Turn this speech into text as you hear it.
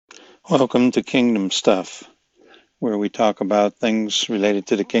Welcome to Kingdom Stuff, where we talk about things related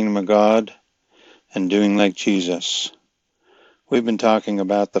to the Kingdom of God and doing like Jesus. We've been talking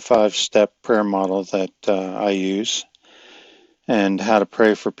about the 5-step prayer model that I use and how to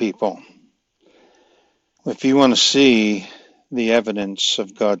pray for people. If you want to see the evidence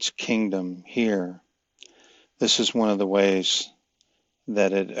of God's kingdom here, this is one of the ways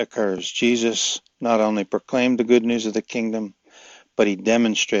that it occurs. Jesus not only proclaimed the good news of the kingdom, but he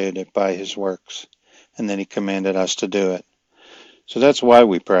demonstrated it by his works, and then he commanded us to do it. So that's why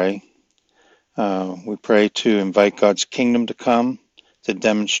we pray. We pray to invite God's kingdom to come, to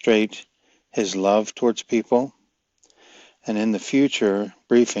demonstrate his love towards people. And in the future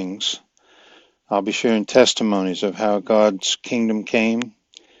briefings, I'll be sharing testimonies of how God's kingdom came,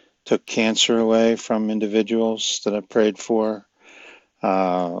 took cancer away from individuals that I prayed for,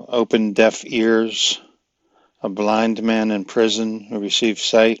 opened deaf ears, a blind man in prison who received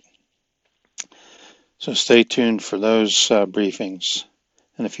sight. So stay tuned for those briefings.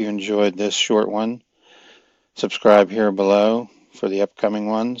 And if you enjoyed this short one, subscribe here below for the upcoming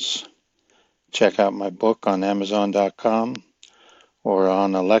ones. Check out my book on Amazon.com or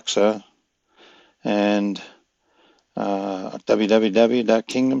on Alexa, and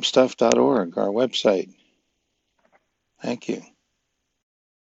www.kingdomstuff.org, our website. Thank you.